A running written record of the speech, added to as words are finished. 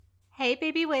Hey,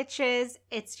 baby witches.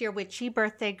 It's your witchy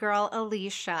birthday girl,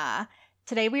 Alicia.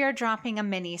 Today we are dropping a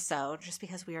mini-sode just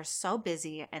because we are so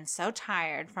busy and so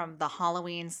tired from the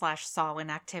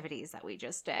Halloween/Samhain activities that we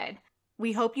just did.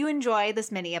 We hope you enjoy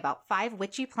this mini about 5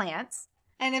 witchy plants.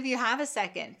 And if you have a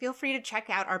second, feel free to check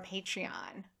out our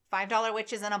Patreon. $5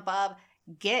 witches and above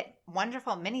get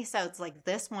wonderful mini-sodes like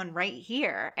this one right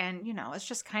here. And, it's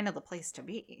just kind of the place to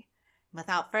be.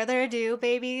 Without further ado,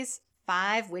 babies,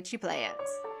 5 witchy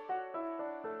plants.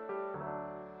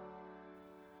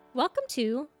 Welcome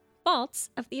to Vaults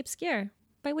of the Obscure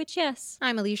by Witch Yes.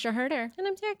 I'm Alicia Herder. And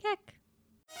I'm Tara Keck.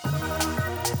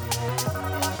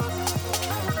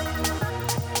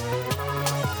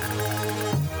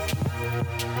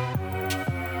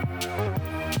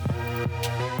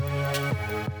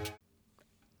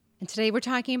 And today we're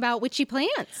talking about witchy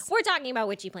plants. We're talking about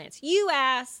witchy plants. You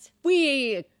asked.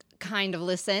 We kind of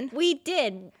listened. We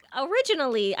did.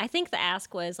 Originally, I think the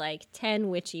ask was like 10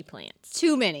 witchy plants.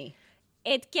 Too many.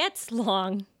 It gets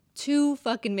long. Too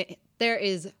fucking many. There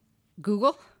is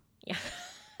Google. Yeah.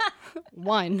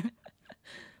 1.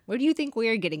 Where do you think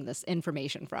we're getting this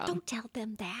information from? Don't tell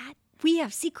them that. We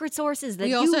have secret sources that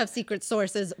we also have secret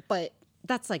sources, but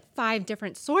that's like 5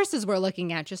 different sources we're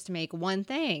looking at just to make one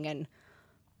thing. And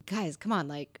guys, come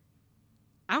on, I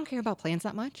don't care about plants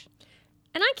that much.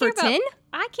 And I care For 10?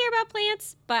 I care about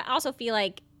plants, but I also feel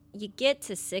like you get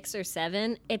to 6 or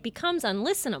 7, it becomes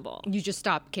unlistenable. You just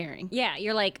stop caring. Yeah,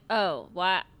 you're like, oh,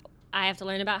 what? I have to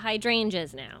learn about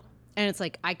hydrangeas now. And it's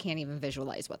like, I can't even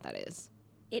visualize what that is.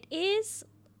 It's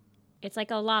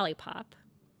like a lollipop,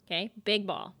 okay? Big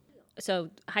ball. So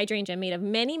hydrangea made of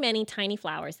many, many tiny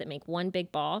flowers that make one big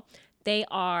ball. They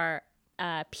are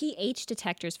pH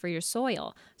detectors for your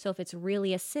soil. So if it's really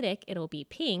acidic, it'll be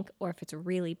pink, or if it's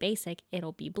really basic,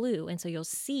 it'll be blue. And so you'll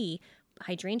see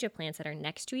hydrangea plants that are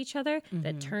next to each other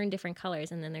that turn different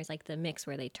colors, and then there's like the mix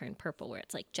where they turn purple, where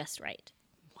it's like just right.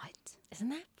 What? Isn't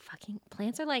that fucking...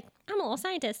 Plants are like, I'm a little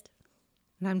scientist.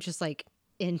 And I'm just like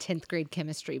in 10th grade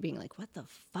chemistry being like, what the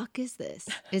fuck is this?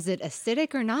 Is it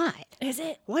acidic or not? Is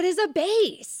it? What is a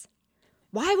base?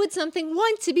 Why would something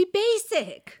want to be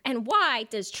basic? And why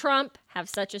does Trump have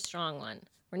such a strong one?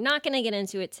 We're not going to get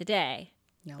into it today,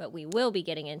 No. but we will be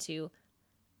getting into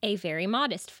a very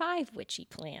modest 5 witchy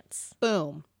plants.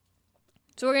 Boom.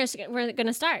 So we're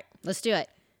gonna start. Let's do it.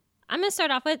 I'm gonna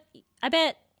start off with, I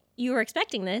bet you were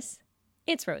expecting this.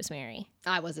 It's rosemary.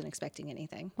 I wasn't expecting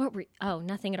anything.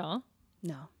 Nothing at all?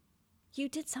 No. You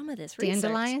did some of this research.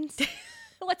 Dandelions?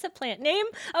 What's a plant? Name?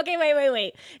 Okay,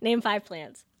 wait. Name 5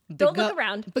 plants. Don't look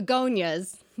around.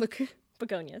 Begonias.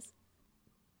 Begonias.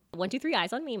 1, 2, 3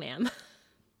 eyes on me, ma'am.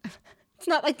 It's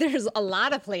not like there's a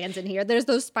lot of plants in here. There's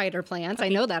those spider plants.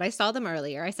 Okay. I know that. I saw them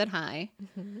earlier. I said hi.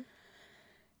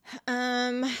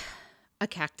 Mm-hmm. A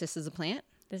cactus is a plant.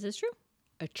 This is true.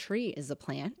 A tree is a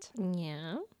plant.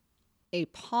 Yeah. A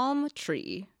palm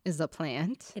tree is a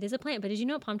plant. It is a plant, but did you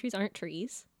know palm trees aren't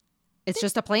trees? It's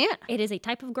just a plant? It is a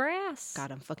type of grass.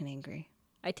 God, I'm fucking angry.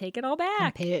 I take it all back.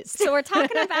 I'm pissed. So we're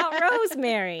talking about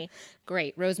rosemary.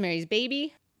 Great. Rosemary's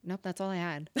Baby. Nope, that's all I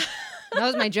had. That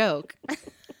was my joke.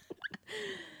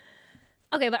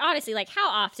 Okay, but honestly, how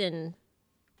often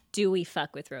do we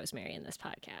fuck with rosemary in this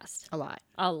podcast? A lot.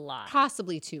 A lot.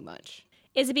 Possibly too much.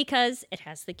 Is it because it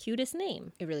has the cutest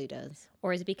name? It really does.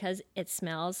 Or is it because it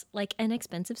smells like an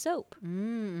expensive soap?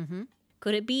 Mm-hmm.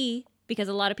 Could it be because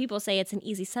a lot of people say it's an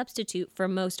easy substitute for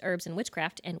most herbs and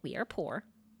witchcraft, and we are poor?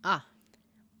 Ah.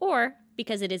 Or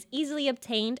because it is easily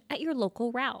obtained at your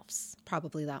local Ralph's?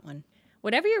 Probably that one.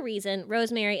 Whatever your reason,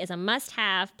 rosemary is a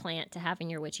must-have plant to have in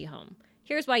your witchy home.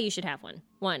 Here's why you should have one.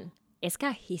 1, it's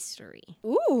got history.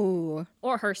 Ooh.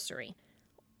 Or herstory.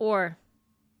 Or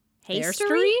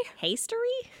Hastery?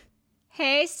 Hastery?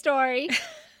 Hey, story.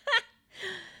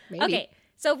 Maybe. Okay,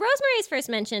 so rosemary is first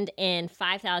mentioned in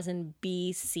 5000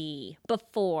 BC,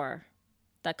 before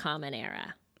the Common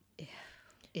Era.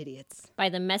 Idiots. By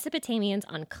the Mesopotamians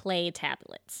on clay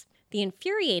tablets. The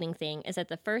infuriating thing is that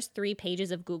the first 3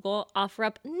 pages of Google offer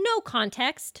up no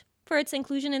context for its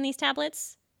inclusion in these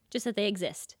tablets, just that they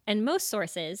exist. And most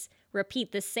sources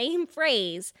repeat the same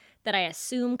phrase that I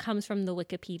assume comes from the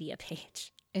Wikipedia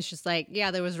page. It's just like,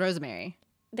 yeah, there was rosemary.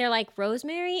 They're like,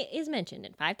 rosemary is mentioned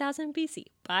in 5000 BC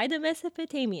by the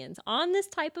Mesopotamians on this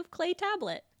type of clay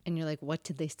tablet. And you're like, what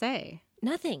did they say?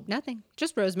 Nothing. Nothing.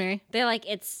 Just rosemary. They're like,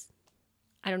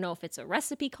 I don't know if it's a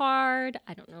recipe card.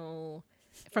 I don't know.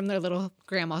 From their little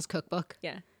grandma's cookbook.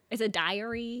 Yeah. It's a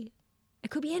diary.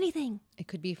 It could be anything. It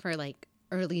could be for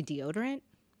early deodorant.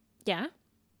 Yeah.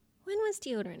 When was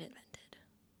deodorant invented?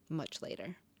 Much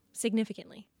later.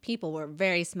 Significantly. People were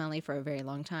very smelly for a very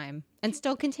long time and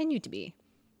still continue to be.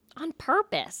 on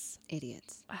purpose.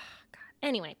 Idiots. Oh, God.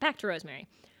 Anyway, back to rosemary.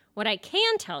 What I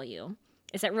can tell you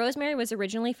is that rosemary was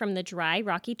originally from the dry,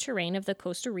 rocky terrain of the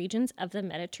coastal regions of the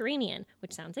Mediterranean,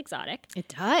 which sounds exotic. It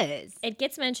does. It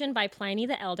gets mentioned by Pliny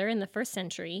the Elder in the 1st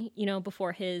century,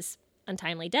 before his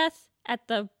untimely death at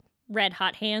the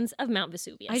red-hot hands of Mount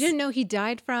Vesuvius. I didn't know he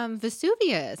died from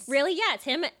Vesuvius. Really? Yeah, it's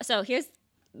him. So here's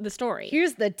the story.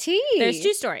 Here's the tea. There's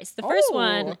 2 stories. The first Oh.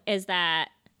 one is that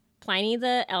Pliny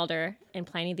the Elder and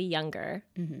Pliny the Younger,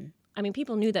 I mean,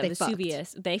 people knew that They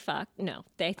Vesuvius, they fucked. No,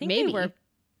 they think Maybe. they were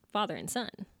father and son.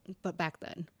 But back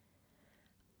then.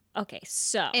 Okay,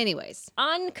 so Anyways.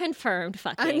 unconfirmed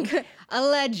fucking.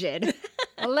 Alleged.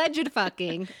 Alleged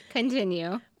fucking.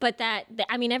 Continue. But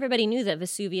everybody knew that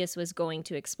Vesuvius was going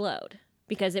to explode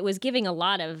because it was giving a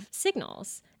lot of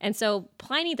signals. And so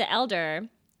Pliny the Elder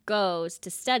goes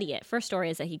to study it. First story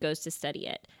is that he goes to study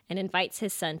it and invites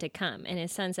his son to come. And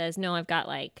his son says, no, I've got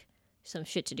like some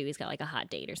shit to do. He's got like a hot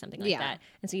date or something like that.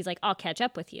 And so he's like, I'll catch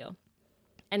up with you.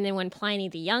 And then when Pliny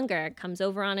the Younger comes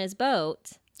over on his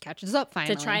boat Catches up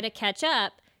finally. to try to catch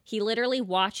up, he literally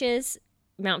watches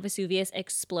Mount Vesuvius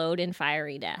explode in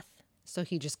fiery death. So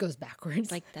he just goes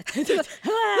backwards. Like that's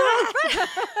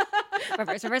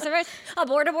reverse,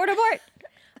 abort.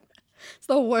 It's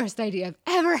the worst idea I've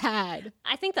ever had.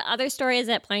 I think the other story is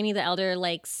that Pliny the Elder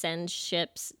sends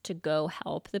ships to go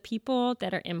help the people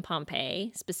that are in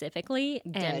Pompeii specifically,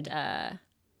 Dead. and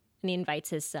he invites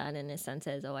his son, and his son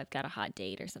says, "Oh, I've got a hot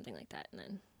date" or something like that,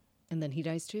 And then he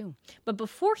dies too. But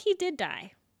before he did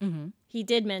die, he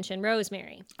did mention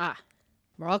rosemary.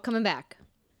 We're all coming back.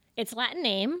 Its Latin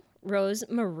name, Rose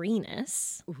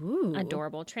marinus, Ooh.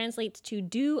 adorable, translates to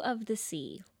dew of the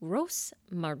sea, Ros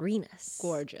marinus.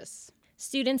 Gorgeous.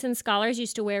 Students and scholars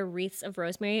used to wear wreaths of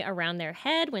rosemary around their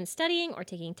head when studying or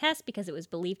taking tests because it was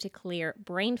believed to clear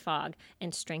brain fog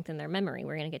and strengthen their memory.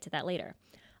 We're going to get to that later.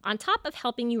 On top of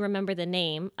helping you remember the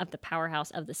name of the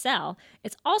powerhouse of the cell,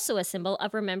 it's also a symbol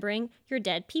of remembering your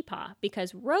dead peepaw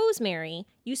because rosemary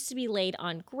used to be laid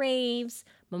on graves,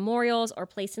 memorials, or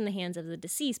placed in the hands of the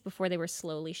deceased before they were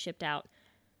slowly shipped out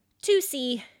to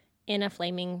sea in a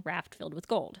flaming raft filled with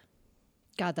gold.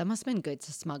 God, that must have been good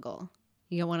to smuggle.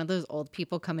 You get one of those old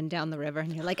people coming down the river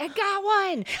and you're like, I got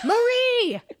one!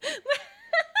 Marie!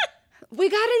 We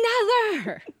got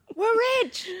another! We're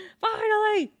rich!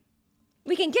 Finally!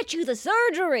 We can get you the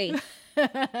surgery.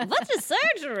 What's a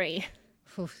surgery?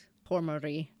 Oof, poor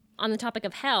Marie. On the topic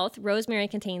of health, rosemary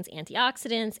contains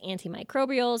antioxidants,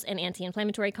 antimicrobials, and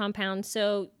anti-inflammatory compounds,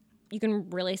 so you can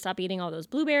really stop eating all those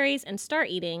blueberries and start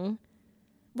eating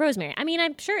rosemary. I mean,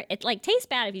 I'm sure it tastes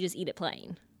bad if you just eat it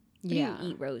plain. What do you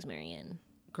eat rosemary in?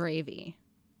 Gravy.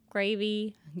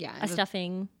 Gravy, Yeah. a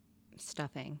stuffing.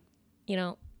 Stuffing.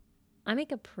 I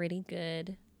make a pretty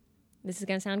good, this is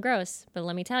going to sound gross, but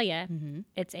let me tell you,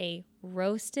 it's a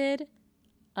roasted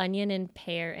onion and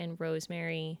pear and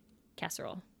rosemary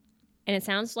casserole. And it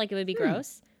sounds like it would be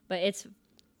gross, but it's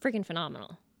freaking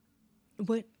phenomenal.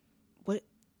 What?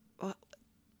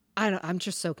 I'm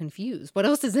just so confused. What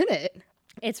else is in it?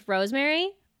 It's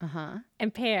rosemary Uh-huh.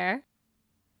 and pear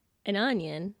and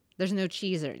onion. There's no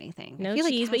cheese or anything. I No feel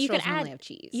cheese, like but you could casseroles normally add have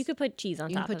cheese. You could put cheese on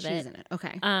You can top put of cheese it. in it.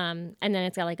 Okay. And then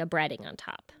it's got like a breading on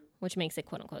top, which makes it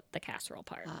quote unquote the casserole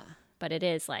part. But it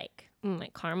is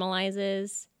it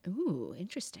caramelizes. Ooh,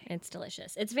 interesting. It's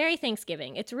delicious. It's very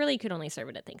Thanksgiving. It's really, you could only serve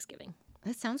it at Thanksgiving.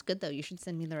 That sounds good though. You should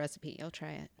send me the recipe. I'll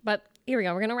try it. But here we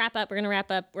go. We're going to wrap up. We're going to wrap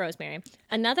up rosemary.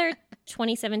 Another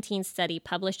 2017 study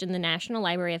published in the National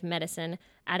Library of Medicine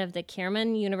out of the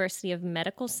Kerman University of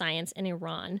Medical Science in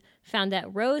Iran found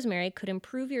that rosemary could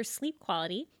improve your sleep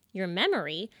quality, your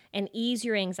memory, and ease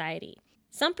your anxiety.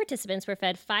 Some participants were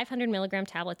fed 500 milligram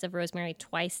tablets of rosemary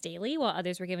twice daily, while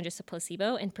others were given just a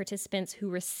placebo, and participants who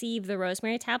received the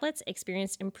rosemary tablets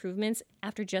experienced improvements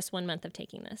after just 1 month of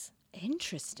taking this.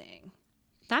 Interesting.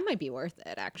 That might be worth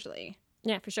it, actually.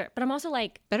 Yeah, for sure. But I'm also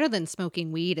Better than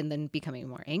smoking weed and then becoming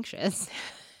more anxious.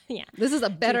 yeah, This is a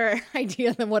better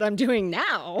idea than what I'm doing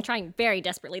now. trying very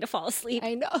desperately to fall asleep.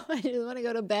 I know. I just want to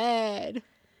go to bed.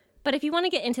 But if you want to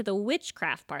get into the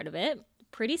witchcraft part of it,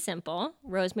 pretty simple.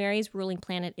 Rosemary's ruling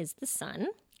planet is the sun.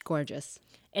 Gorgeous.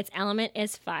 Its element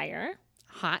is fire,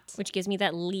 Hot. which gives me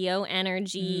that Leo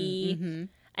energy.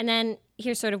 And then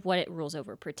here's sort of what it rules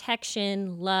over: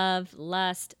 protection, love,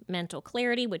 lust, mental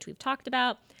clarity, which we've talked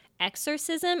about.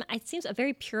 Exorcism, it seems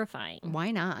very purifying.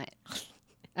 Why not?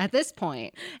 At this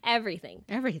point, Everything.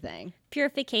 everything.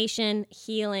 Purification,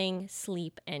 healing,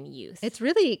 sleep, and youth. It's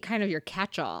really kind of your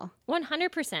catch-all.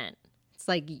 100%. It's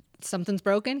like something's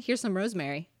broken. Here's some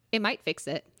rosemary. It might fix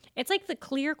it. It's like the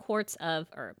clear quartz of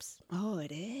herbs. Oh,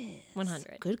 it is.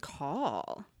 100. Good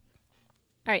call.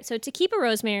 All right, so to keep a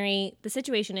rosemary, the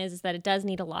situation is that it does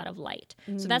need a lot of light.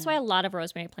 So that's why a lot of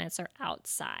rosemary plants are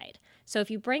outside. So if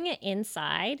you bring it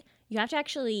inside, you have to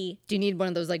actually... Do you need one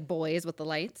of those like boys with the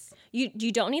lights? You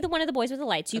don't need one of the boys with the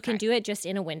lights. You can do it just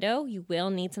in a window. You will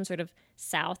need some sort of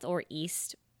south or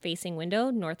east facing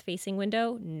window, north facing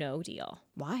window, no deal.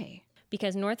 Why?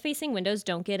 Because north facing windows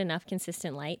don't get enough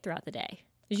consistent light throughout the day.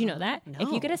 Did you know that? No.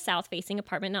 If you get a south facing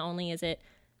apartment, not only is it,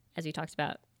 as we talked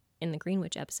about in the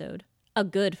Greenwich episode, a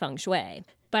good feng shui,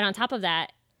 but on top of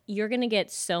that, you're going to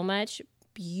get so much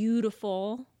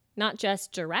beautiful, not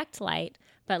just direct light,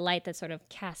 but light that sort of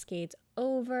cascades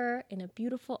over in a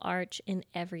beautiful arch in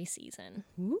every season.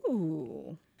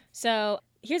 Ooh. So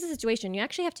here's the situation. You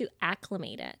actually have to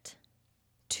acclimate it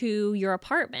to your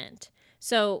apartment.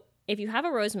 So if you have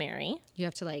a rosemary, You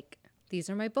have to like, these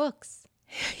are my books.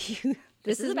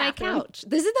 This is is the my bathroom. couch.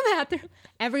 This is the bathroom.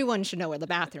 Everyone should know where the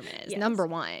bathroom is. Yes. Number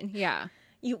one. Yeah.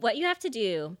 what you have to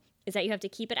do is that you have to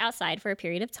keep it outside for a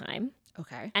period of time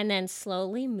Okay. and then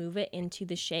slowly move it into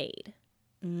the shade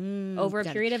over a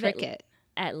Gotta period of trick it.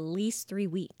 at least 3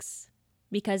 weeks,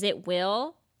 because it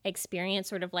will experience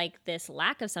sort of like this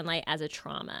lack of sunlight as a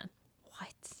trauma.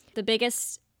 What? The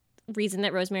biggest reason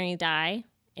that rosemary die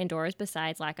indoors,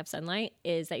 besides lack of sunlight,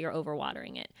 is that you're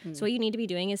overwatering it. So what you need to be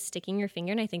doing is sticking your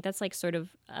finger, and I think that's like sort of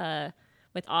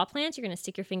with all plants, you're going to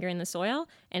stick your finger in the soil,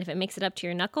 and if it makes it up to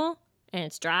your knuckle and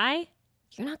it's dry,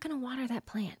 you're not going to water that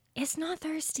plant. It's not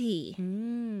thirsty.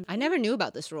 I never knew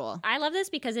about this rule. I love this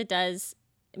because it does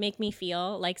make me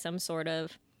feel like some sort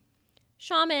of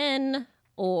shaman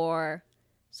or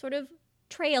sort of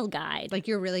trail guide. Like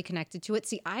you're really connected to it.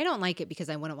 See, I don't like it because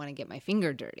I wouldn't want to get my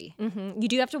finger dirty. You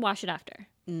do have to wash it after.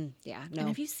 Yeah, no. And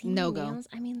have you seen no the go. nails?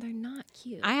 I mean, they're not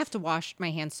cute. I have to wash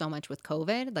my hands so much with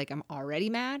COVID. Like I'm already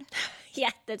mad. yeah,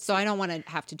 that's So I don't want to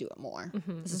have to do it more.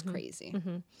 This is crazy.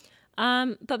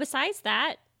 But besides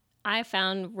that, I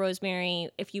found rosemary,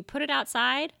 if you put it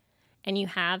outside and you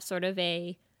have sort of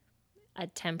a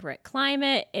temperate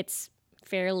climate, it's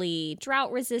fairly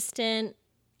drought resistant.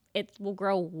 It will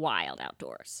grow wild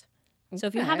outdoors. So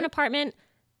if you have an Okay. apartment,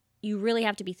 you really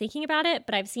have to be thinking about it.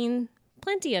 But I've seen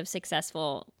plenty of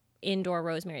successful indoor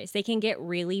rosemaries. They can get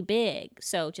really big.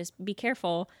 So just be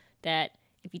careful that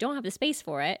if you don't have the space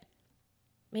for it,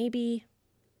 maybe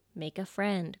make a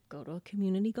friend, go to a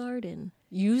community garden.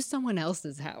 Use someone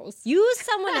else's house. Use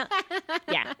someone else.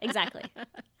 Yeah, exactly.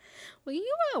 Will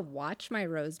you watch my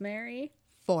rosemary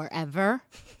forever?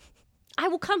 I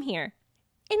will come here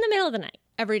in the middle of the night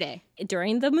Every day.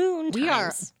 during the moon We are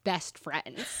times. best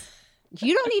friends.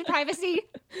 You don't need privacy.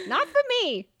 Not from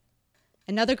me.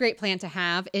 Another great plant to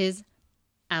have is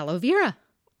aloe vera.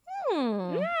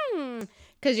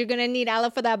 Because you're going to need aloe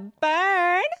for that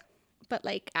burn. But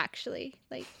like actually,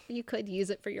 like you could use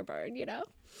it for your burn, you know?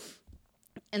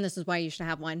 And this is why you should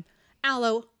have one.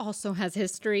 Aloe also has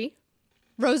history.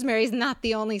 Rosemary is not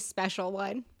the only special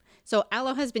one. So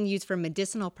aloe has been used for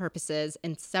medicinal purposes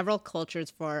in several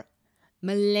cultures for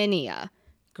millennia.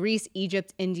 Greece,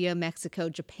 Egypt, India, Mexico,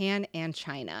 Japan, and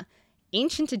China.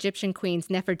 Ancient Egyptian queens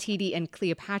Nefertiti and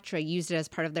Cleopatra used it as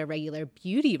part of their regular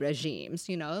beauty regimes.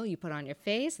 You know, you put on your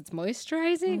face, it's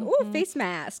moisturizing. Ooh, face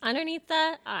mask. Underneath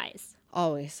the eyes,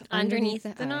 Always. underneath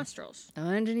the eye. nostrils.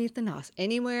 Underneath the nostrils.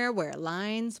 Anywhere where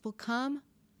lines will come.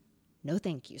 No,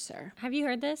 thank you, sir. Have you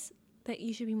heard this? That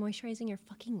you should be moisturizing your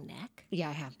fucking neck? Yeah,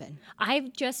 I have been.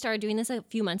 I've just started doing this a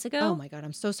few months ago. Oh my God,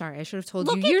 I'm so sorry. I should have told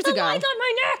Look you at years the ago. lines on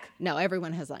my neck! No,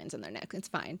 everyone has lines on their neck. It's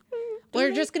fine.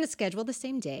 We're just going to schedule the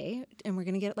same day and we're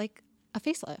going to get like a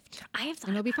facelift. I have thought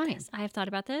And it'll be about fine. this. I have thought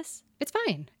about this. It's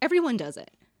fine. Everyone does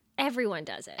it. Everyone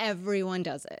does it. Everyone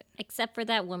does it. Except for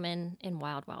that woman in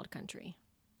Wild Wild Country.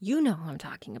 You know who I'm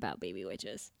talking about, baby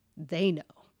witches. They know.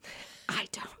 I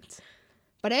don't.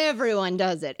 But everyone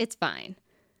does it. It's fine.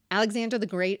 Alexander the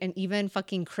Great and even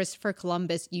fucking Christopher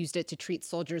Columbus used it to treat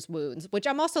soldiers' wounds, which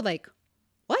I'm also like,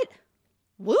 what?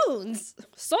 Wounds?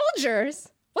 Soldiers?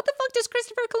 What the fuck does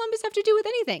Christopher Columbus have to do with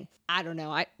anything? I don't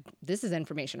know. This is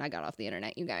information I got off the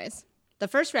internet, you guys. The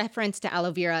first reference to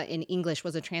aloe vera in English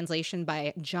was a translation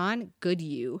by John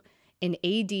Goodhue in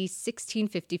AD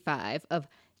 1655 of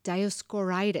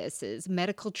Dioscorides'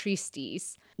 medical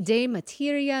treatise De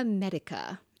Materia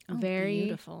Medica. Very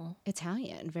Beautiful.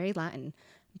 Italian, very Latin.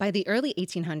 By the early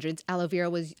 1800s, aloe vera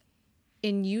was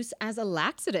in use as a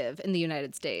laxative in the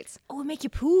United States. Oh, it make you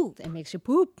poop. It makes you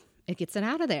poop. It gets it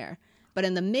out of there. But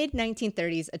in the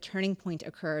mid-1930s, a turning point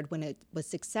occurred when it was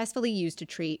successfully used to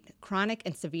treat chronic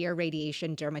and severe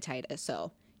radiation dermatitis.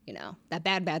 So, you know, that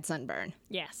bad sunburn.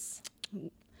 Yes.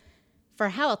 For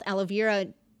health, aloe vera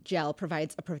gel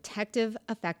provides a protective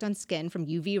effect on skin from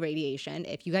UV radiation.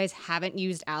 If you guys haven't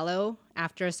used aloe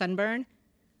after a sunburn,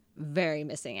 very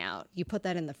missing out. You put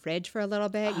that in the fridge for a little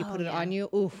bit, you put it on you.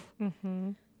 Oof.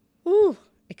 Mm-hmm. Ooh.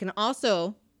 It can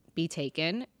also be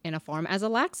taken in a form as a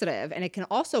laxative, and it can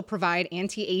also provide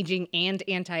anti-aging and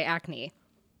anti-acne.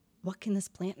 What can this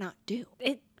plant not do?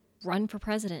 It run for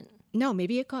president. No,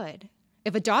 maybe it could.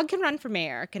 If a dog can run for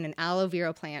mayor, can an aloe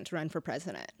vera plant run for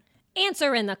president?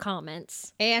 Answer in the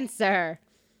comments. Answer.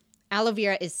 Aloe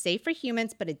vera is safe for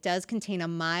humans, but it does contain a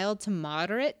mild to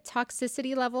moderate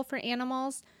toxicity level for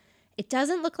animals. It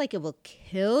doesn't look like it will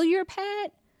kill your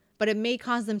pet, but it may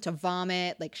cause them to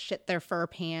vomit, like shit their fur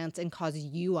pants, and cause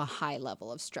you a high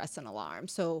level of stress and alarm.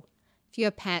 So if you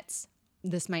have pets,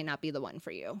 this might not be the one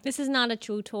for you. This is not a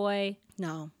chew toy.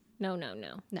 No. No.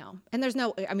 No. And there's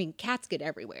no, I mean, cats get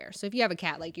everywhere. So if you have a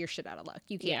cat, like, you're shit out of luck.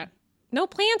 You can't. Yeah. No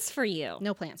plants for you.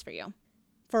 No plants for you.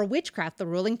 For witchcraft, the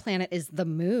ruling planet is the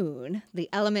moon. The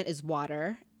element is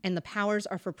water, and the powers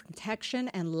are for protection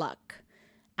and luck.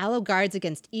 Aloe guards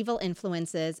against evil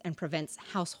influences and prevents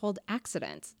household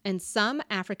accidents. In some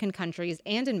African countries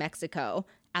and in Mexico,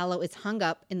 aloe is hung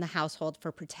up in the household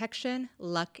for protection,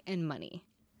 luck, and money.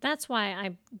 That's why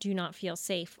I do not feel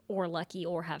safe or lucky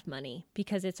or have money,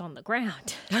 because it's on the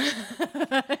ground.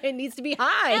 It needs to be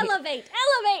high. Elevate,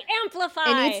 amplify.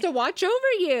 It needs to watch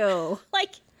over you.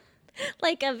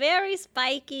 like a very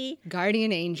spiky.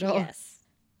 Guardian angel. Yes.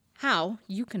 How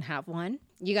you can have one.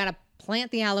 You got to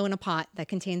plant the aloe in a pot that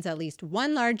contains at least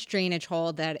one large drainage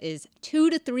hole that is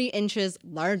 2 to 3 inches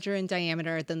larger in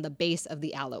diameter than the base of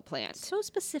the aloe plant. So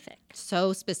specific.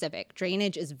 So specific.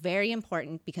 Drainage is very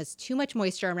important because too much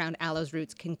moisture around aloe's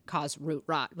roots can cause root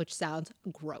rot, which sounds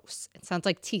gross. It sounds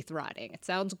like teeth rotting. It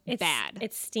sounds bad.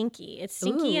 It's stinky. It's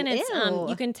stinky. Ooh, And it's ew.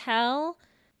 you can tell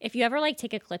if you ever like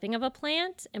take a clipping of a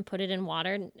plant and put it in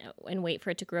water and wait for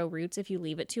it to grow roots. If you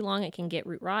leave it too long, it can get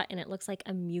root rot, and it looks like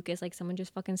a mucus, like someone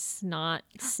just fucking snotted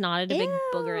a big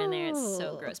booger in there. It's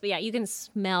so gross. But yeah, you can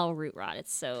smell root rot.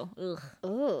 It's so ugh.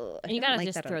 Ugh, And you gotta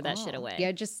just throw that shit away.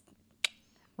 Yeah, just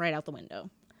right out the window.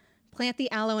 Plant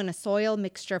the aloe in a soil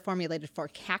mixture formulated for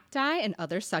cacti and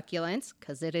other succulents,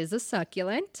 because it is a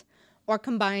succulent, or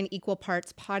combine equal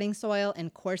parts potting soil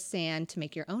and coarse sand to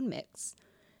make your own mix.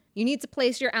 You need to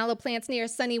place your aloe plants near a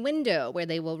sunny window where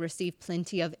they will receive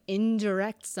plenty of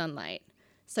indirect sunlight,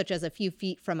 such as a few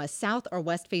feet from a south or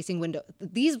west facing window.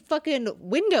 These fucking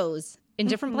windows in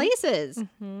different places.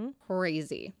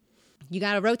 Crazy. You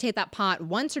got to rotate that pot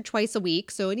once or twice a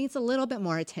week, so it needs a little bit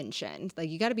more attention. Like,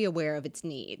 you got to be aware of its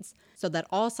needs so that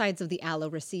all sides of the aloe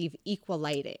receive equal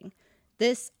lighting.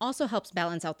 This also helps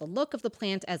balance out the look of the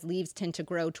plant as leaves tend to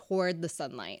grow toward the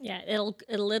sunlight. Yeah, it'll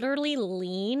literally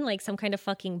lean like some kind of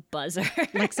fucking buzzer.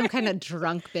 Like some kind of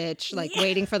drunk bitch, like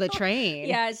waiting for the train.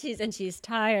 Yeah, she's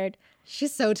tired.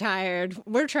 She's so tired.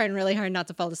 We're trying really hard not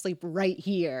to fall asleep right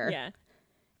here. Yeah.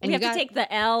 And We you have to take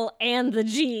the L and the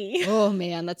G. Oh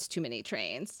man, that's too many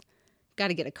trains. Got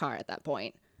to get a car at that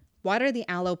point. Water the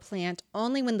aloe plant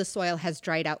only when the soil has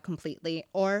dried out completely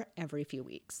or every few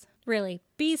weeks. Really,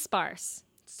 be sparse.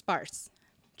 Sparse.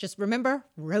 Just remember,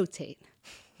 rotate.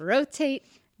 Rotate,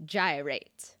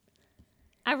 gyrate.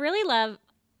 I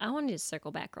want to just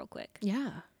circle back real quick.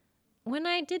 Yeah. When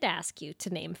I did ask you to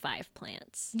name 5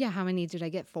 plants. Yeah, how many did I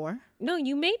get? 4? No,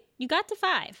 you got to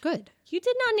 5. Good. You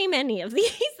did not name any of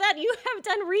these that you have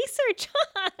done research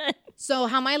on. So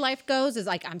how my life goes is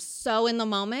like I'm so in the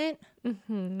moment,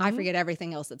 I forget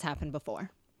everything else that's happened before.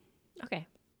 Okay.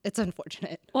 It's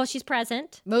unfortunate. Well, she's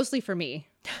present. Mostly for me.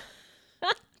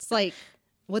 It's like,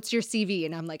 what's your CV?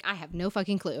 And I'm like, I have no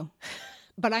fucking clue.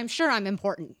 But I'm sure I'm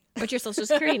important. What's your social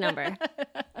security number?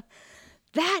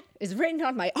 That is written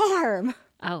on my arm.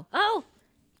 Oh.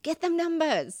 Get them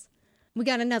numbers. We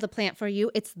got another plant for you.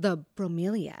 It's the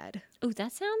bromeliad. Oh,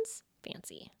 that sounds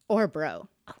fancy. Or bro.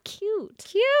 Oh, cute.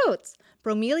 Cute.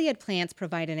 Bromeliad plants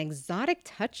provide an exotic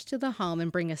touch to the home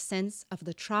and bring a sense of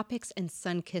the tropics and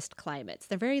sun-kissed climates.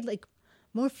 They're very, like,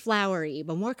 more flowery,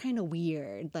 but more kind of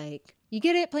weird. Like, you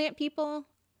get it, plant people?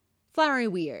 Flowery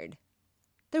weird.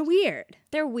 They're weird.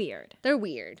 They're weird. They're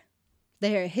weird.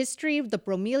 Their history, the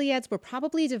bromeliads were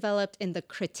probably developed in the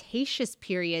Cretaceous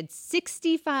period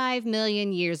 65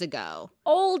 million years ago.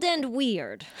 Old and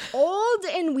weird. Old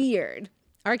and weird.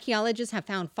 Archaeologists have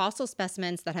found fossil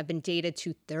specimens that have been dated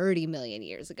to 30 million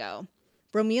years ago.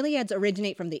 Bromeliads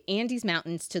originate from the Andes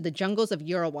Mountains to the jungles of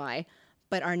Uruguay,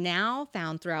 but are now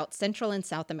found throughout Central and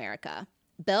South America.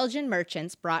 Belgian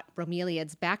merchants brought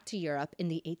bromeliads back to Europe in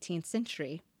the 18th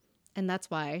century. And that's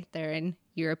why they're in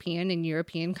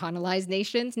European colonized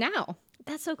nations now.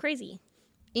 That's so crazy.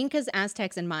 Incas,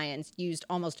 Aztecs, and Mayans used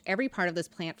almost every part of this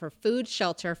plant for food,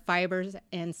 shelter, fibers,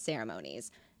 and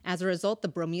ceremonies. As a result, the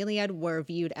bromeliad were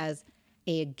viewed as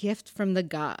a gift from the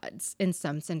gods in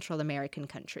some Central American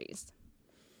countries.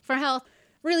 For health,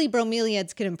 really,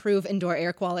 bromeliads can improve indoor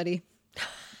air quality.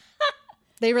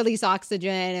 They release oxygen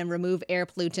and remove air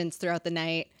pollutants throughout the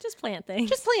night. Just plant things.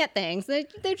 Just plant things.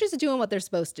 They're just doing what they're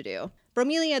supposed to do.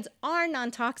 Bromeliads are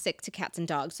non-toxic to cats and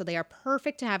dogs, so they are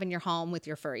perfect to have in your home with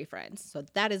your furry friends. So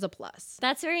that is a plus.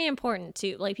 That's very important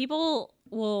too. Like people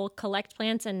will collect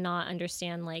plants and not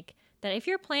understand like that if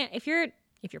your plant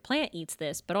eats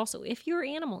this, but also if your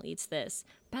animal eats this,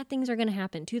 bad things are going to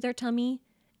happen to their tummy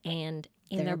and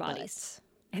in their bodies. Butts.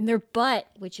 And their butt,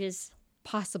 which is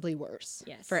Possibly worse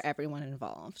for everyone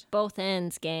involved. both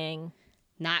ends, gang.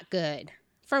 Not good.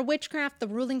 For witchcraft, the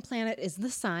ruling planet is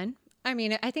the sun. I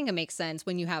mean, I think it makes sense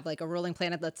when you have like a ruling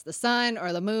planet that's the sun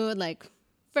or the moon, like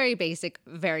very basic,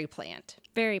 very plant.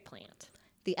 Very plant.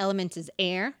 The element is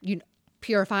air.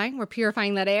 Purifying. We're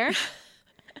purifying that air.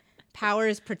 Power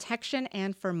is protection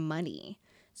and for money.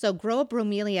 So grow a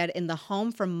bromeliad in the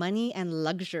home for money and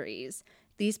luxuries.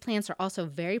 These plants are also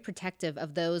very protective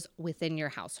of those within your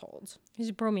household. There's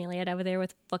a bromeliad over there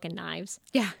with fucking knives.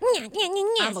 Yeah. I'm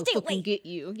gonna Stay fucking away. get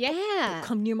you. Yeah.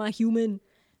 Come near my human.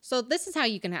 So this is how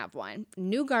you can have one.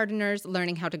 New gardeners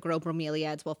learning how to grow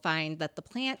bromeliads will find that the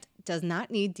plant does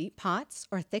not need deep pots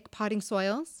or thick potting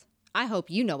soils. I hope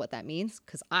you know what that means,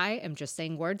 because I am just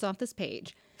saying words off this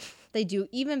page. They do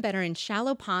even better in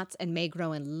shallow pots and may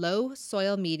grow in low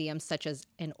soil mediums such as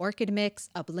an orchid mix,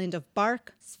 a blend of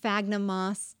bark, sphagnum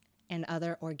moss, and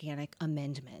other organic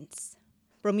amendments.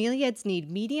 Bromeliads need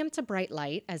medium to bright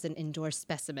light as in indoor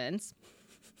specimens.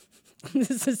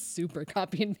 This is super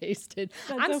copy and pasted.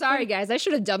 I'm sorry, guys. I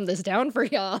should have dumbed this down for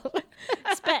y'all.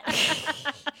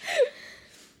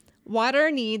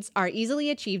 Water needs are easily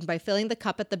achieved by filling the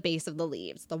cup at the base of the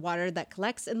leaves. The water that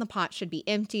collects in the pot should be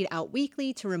emptied out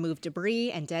weekly to remove debris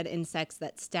and dead insects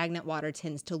that stagnant water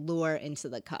tends to lure into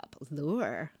the cup.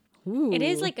 Lure. Ooh. It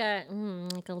is like a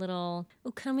little,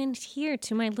 come in here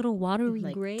to my little watery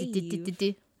grave.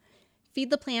 Feed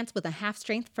the plants with a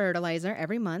half-strength fertilizer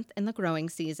every month in the growing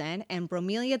season, and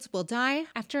bromeliads will die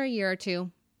after a year or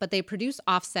two, but they produce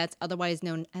offsets, otherwise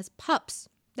known as pups,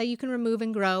 that you can remove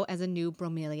and grow as a new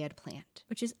bromeliad plant.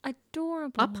 Which is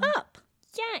adorable. A pup.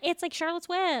 Yeah, it's like Charlotte's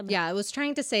Web. Yeah, I was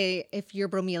trying to say if your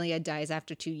bromeliad dies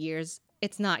after 2 years,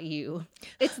 it's not you.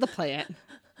 It's the plant.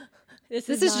 This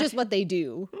is just what they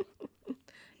do.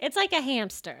 It's like a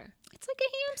hamster. It's like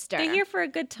a hamster. They're here for a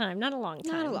good time, not a long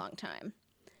time. Not a long time.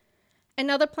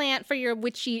 Another plant for your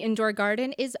witchy indoor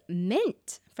garden is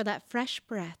mint for that fresh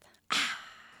breath.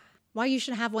 Why you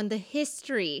should have one, the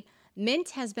history.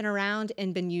 Mint has been around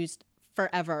and been used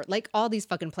forever, like all these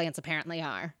fucking plants apparently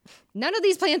are. None of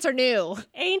these plants are new.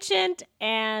 Ancient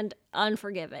and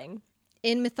unforgiving.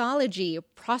 In mythology,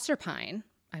 Proserpine,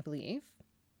 I believe,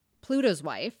 Pluto's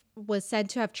wife, was said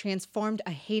to have transformed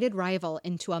a hated rival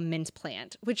into a mint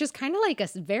plant, which is kind of like a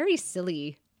very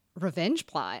silly revenge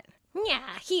plot.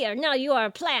 Yeah, here, now you are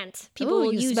a plant. People Ooh,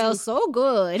 will you use smell you. so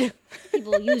good.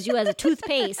 People will use you as a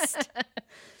toothpaste.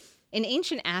 In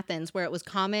ancient Athens, where it was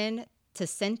common to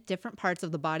scent different parts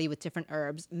of the body with different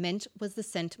herbs, mint was the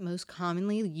scent most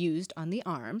commonly used on the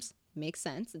arms. Makes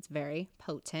sense. It's very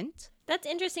potent. That's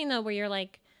interesting, though, where you're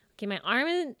like, okay, my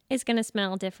arm is going to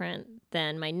smell different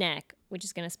than my neck, which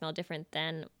is going to smell different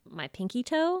than my pinky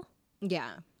toe.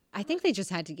 Yeah. I think they just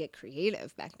had to get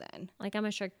creative back then. Like I'm a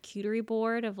charcuterie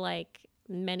board of like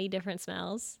many different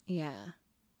smells. Yeah.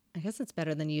 I guess it's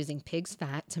better than using pig's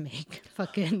fat to make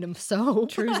fucking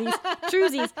soap.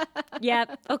 Truesies.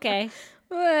 Yep. Okay.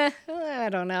 I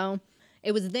don't know.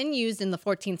 It was then used in the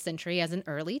 14th century as an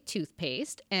early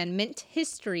toothpaste, and mint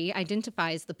history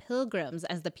identifies the Pilgrims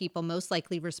as the people most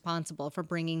likely responsible for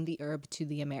bringing the herb to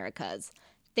the Americas.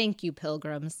 Thank you,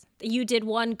 Pilgrims. You did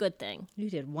one good thing. You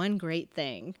did one great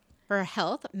thing. For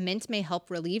health, mint may help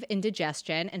relieve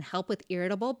indigestion and help with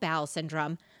irritable bowel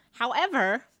syndrome.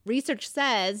 However, research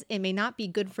says it may not be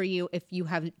good for you if you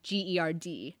have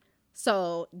GERD.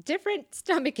 So, different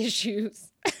stomach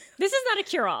issues. This is not a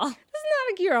cure-all. This is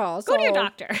not a cure-all. Go to your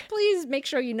doctor. Please make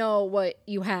sure you know what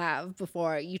you have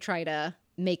before you try to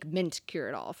make mint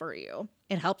cure-it-all for you.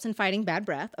 It helps in fighting bad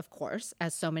breath, of course,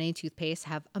 as so many toothpastes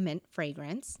have a mint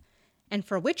fragrance. And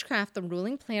for witchcraft, the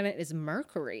ruling planet is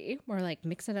Mercury. We're like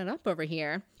mixing it up over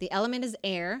here. The element is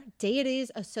air.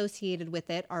 Deities associated with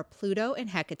it are Pluto and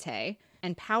Hecate.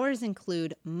 And powers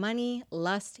include money,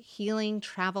 lust, healing,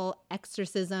 travel,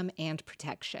 exorcism, and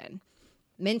protection.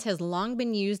 Mint has long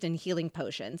been used in healing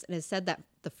potions. It is said that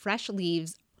the fresh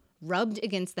leaves rubbed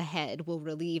against the head will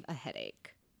relieve a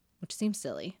headache, which seems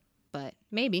silly, but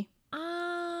maybe.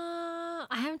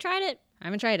 I haven't tried it. I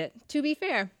haven't tried it. To be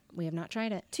fair, we have not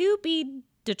tried it. To be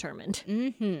determined.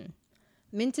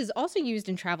 Mint is also used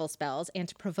in travel spells and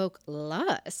to provoke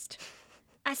lust.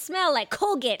 I smell like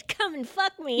Colgate. Come and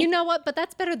fuck me. You know what? But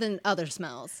that's better than other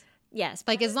smells. Yes.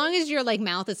 Like, as long as your, like,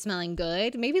 mouth is smelling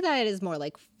good, maybe that is more,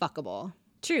 like, fuckable.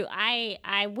 True.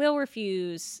 I will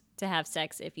refuse to have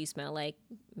sex if you smell like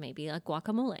maybe like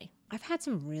guacamole. I've had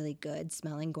some really good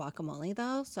smelling guacamole,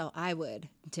 though, so I would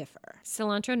differ.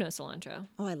 Cilantro, no cilantro.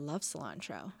 Oh, I love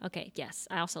cilantro. Okay, yes.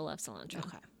 I also love cilantro.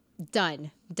 Okay.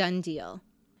 Done. Done deal.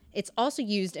 It's also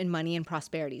used in money and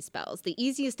prosperity spells, the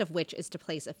easiest of which is to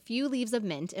place a few leaves of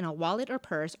mint in a wallet or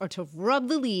purse or to rub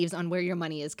the leaves on where your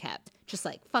money is kept. Just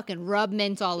like fucking rub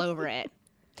mint all over it.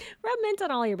 Rub mint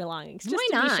on all your belongings. Just Why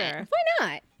to not? be sure. Why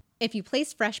not? If you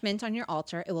place fresh mint on your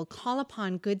altar, it will call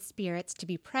upon good spirits to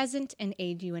be present and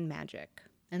aid you in magic.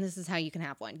 And this is how you can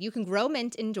have one. You can grow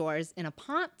mint indoors in a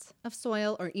pot of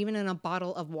soil or even in a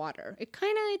bottle of water.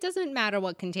 It doesn't matter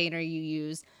what container you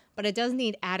use, but it does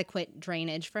need adequate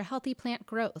drainage for healthy plant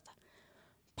growth.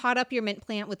 Pot up your mint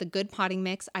plant with a good potting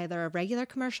mix, either a regular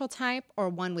commercial type or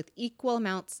one with equal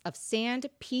amounts of sand,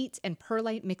 peat, and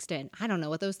perlite mixed in. I don't know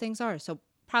what those things are, so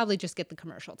probably just get the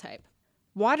commercial type.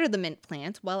 Water the mint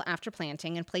plant well after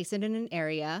planting and place it in an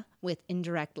area with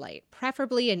indirect light,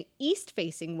 preferably an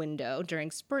east-facing window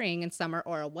during spring and summer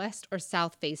or a west or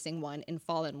south-facing one in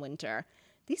fall and winter.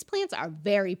 These plants are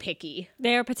very picky.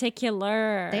 They're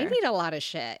particular. They need a lot of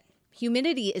shit.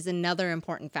 Humidity is another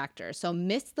important factor, so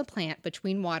mist the plant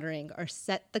between watering or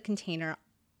set the container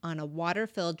on a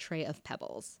water-filled tray of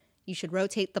pebbles. You should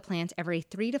rotate the plant every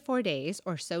 3 to 4 days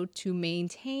or so to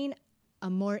maintain a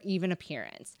more even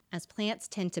appearance, as plants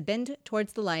tend to bend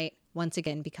towards the light, once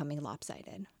again becoming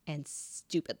lopsided and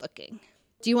stupid looking.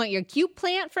 Do you want your cute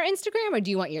plant for Instagram or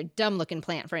do you want your dumb looking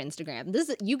plant for Instagram?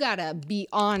 You gotta be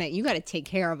on it. You gotta take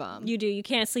care of them. You do. You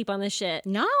can't sleep on this shit.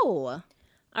 No.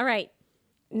 All right.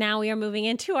 Now we are moving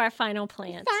into our final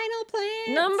plant. Final plant.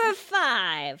 Number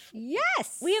 5.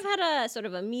 Yes. We have had a sort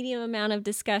of a medium amount of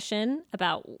discussion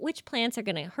about which plants are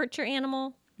going to hurt your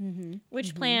animal,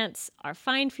 which plants are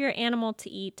fine for your animal to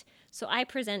eat. So I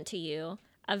present to you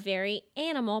a very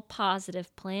animal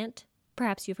positive plant.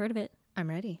 Perhaps you've heard of it. I'm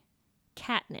ready.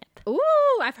 Catnip.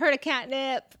 Ooh, I've heard of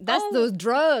catnip. That's those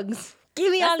drugs.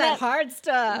 Give me That's all that hard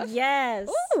stuff. Yes.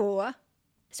 Ooh.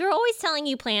 So we're always telling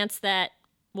you plants that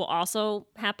will also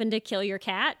happen to kill your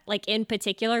cat, like in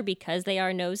particular because they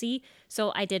are nosy.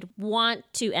 So I did want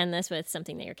to end this with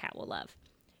something that your cat will love.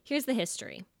 Here's the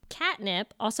history.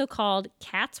 Catnip, also called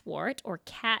catswort or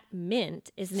cat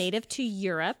mint, is native to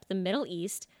Europe, the Middle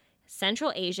East,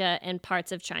 Central Asia, and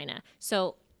parts of China.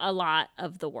 So a lot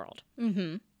of the world.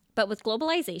 But with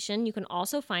globalization, you can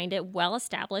also find it well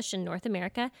established in North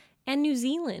America and New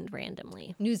Zealand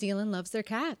randomly. New Zealand loves their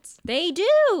cats. They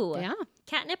do. Yeah.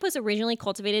 Catnip was originally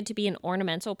cultivated to be an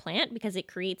ornamental plant because it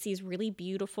creates these really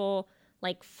beautiful,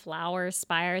 like flower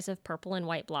spires of purple and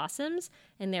white blossoms,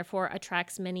 and therefore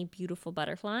attracts many beautiful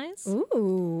butterflies.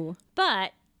 Ooh.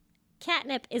 But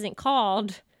catnip isn't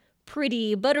called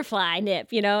pretty butterfly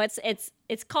nip. You know, it's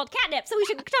called catnip. So we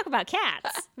should talk about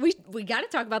cats. We got to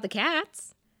talk about the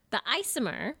cats. The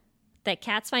isomer that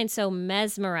cats find so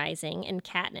mesmerizing in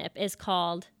catnip is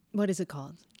called. What is it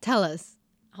called? Tell us.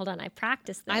 Hold on, I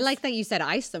practiced this. I like that you said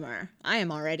isomer. I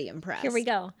am already impressed. Here we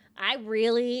go. I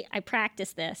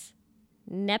practiced this.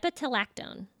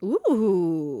 Nepetalactone.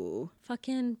 Ooh.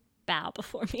 Fucking bow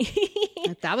before me.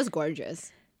 That was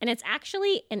gorgeous. And it's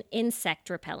actually an insect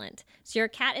repellent. So your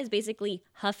cat is basically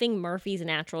huffing Murphy's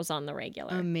Naturals on the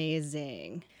regular.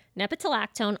 Amazing.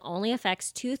 Nepetalactone only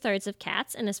affects 2/3 of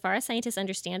cats, and as far as scientists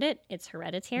understand it, it's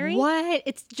hereditary. What?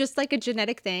 It's just like a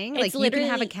genetic thing? It's Like you can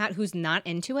have a literally- cat who's not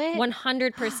into it?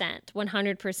 100%.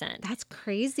 100%. That's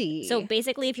crazy. So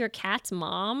basically, if your cat's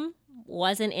mom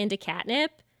wasn't into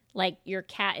catnip, like your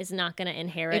cat is not going to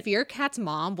inherit. if your cat's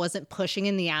mom wasn't pushing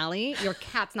in the alley, your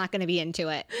cat's not going to be into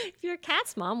it. If your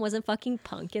cat's mom wasn't fucking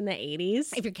punk in the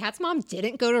 80s. If your cat's mom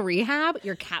didn't go to rehab,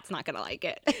 your cat's not going to like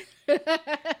it.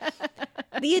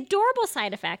 The adorable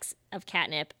side effects of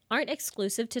catnip aren't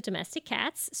exclusive to domestic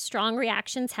cats. Strong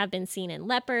reactions have been seen in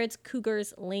leopards,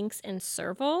 cougars, lynx, and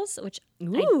servals, which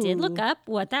I did look up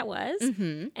what that was.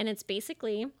 And it's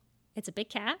basically, it's a big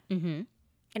cat. And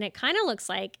it kind of looks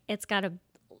like it's got a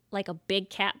big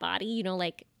cat body, you know,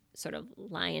 like sort of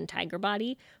lion tiger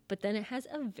body, but then it has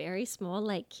a very small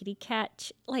like kitty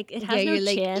cat, like it has no you're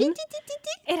like, chin.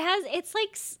 It's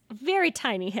like very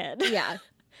tiny head. Yeah.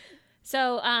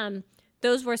 So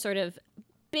those were sort of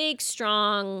big,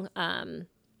 strong,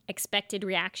 expected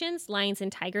reactions. Lions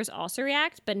and tigers also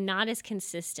react, but not as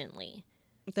consistently.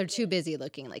 They're too busy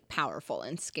looking like powerful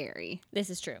and scary. This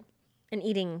is true. And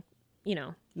eating, you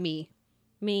know, Me.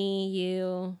 me,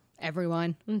 you,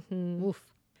 Everyone. Mm-hmm. Oof.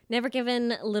 Never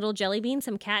given little jelly bean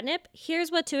some catnip?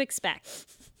 Here's what to expect.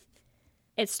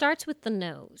 It starts with the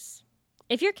nose.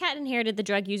 If your cat inherited the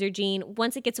drug user gene,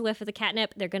 once it gets a whiff of the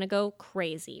catnip, they're going to go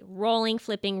crazy. Rolling,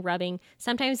 flipping, rubbing.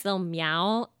 Sometimes they'll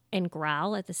meow and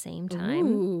growl at the same time.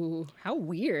 Ooh, how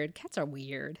weird. Cats are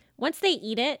weird. Once they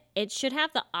eat it, it should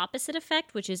have the opposite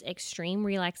effect, which is extreme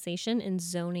relaxation and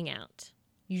zoning out.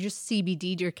 You just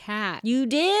CBD'd your cat. You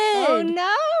did! Oh,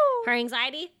 no. Her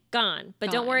anxiety, gone.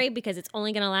 But don't Gone. worry because it's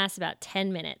only going to last about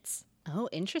 10 minutes. Oh,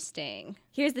 interesting.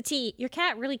 Here's the tea. Your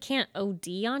cat really can't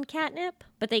OD on catnip,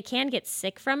 but they can get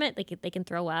sick from it. They can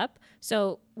throw up.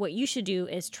 So what you should do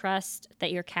is trust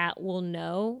that your cat will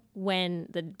know when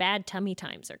the bad tummy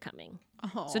times are coming.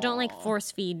 Oh, So don't like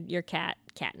force feed your cat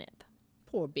catnip.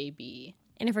 poor baby.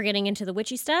 And if we're getting into the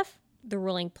witchy stuff, the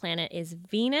ruling planet is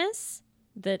Venus.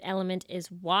 The element is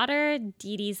water.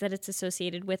 Deities that it's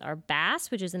associated with are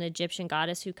Bas, which is an Egyptian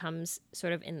goddess who comes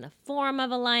sort of in the form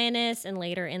of a lioness and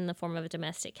later in the form of a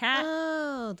domestic cat.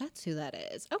 Oh, that's who that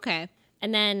is. Okay.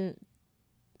 And then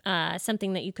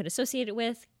something that you could associate it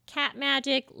with, cat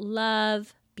magic,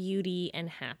 love, beauty, and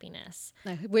happiness.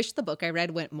 I wish the book I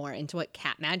read went more into what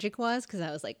cat magic was because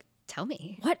I was like, tell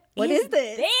me. What is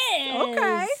this?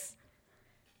 Okay.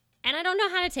 And I don't know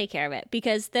how to take care of it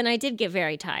because then I did get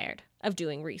very tired of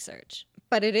doing research.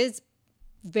 But it is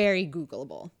very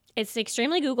Googleable. It's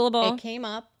extremely Googleable. It came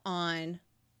up on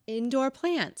indoor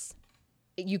plants.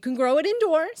 You can grow it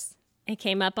indoors. It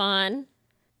came up on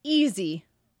Easy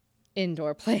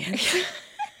indoor plants.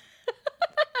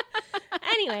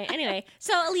 anyway.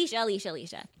 So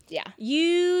Alicia. Yeah.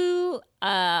 You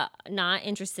not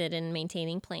interested in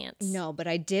maintaining plants. No, but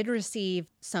I did receive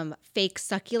some fake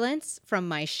succulents from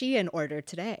my Shein order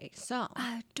today. So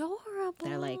Adorable.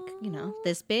 they're like,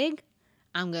 this big.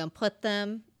 I'm going to put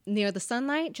them near the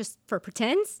sunlight just for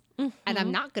pretends. And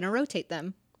I'm not going to rotate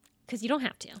them Because you don't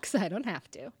have to. because I don't have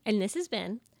to. And this has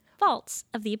been Vaults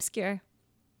of the Obscure.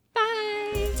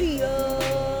 Bye. See ya.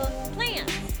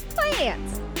 Plants.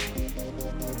 Plants.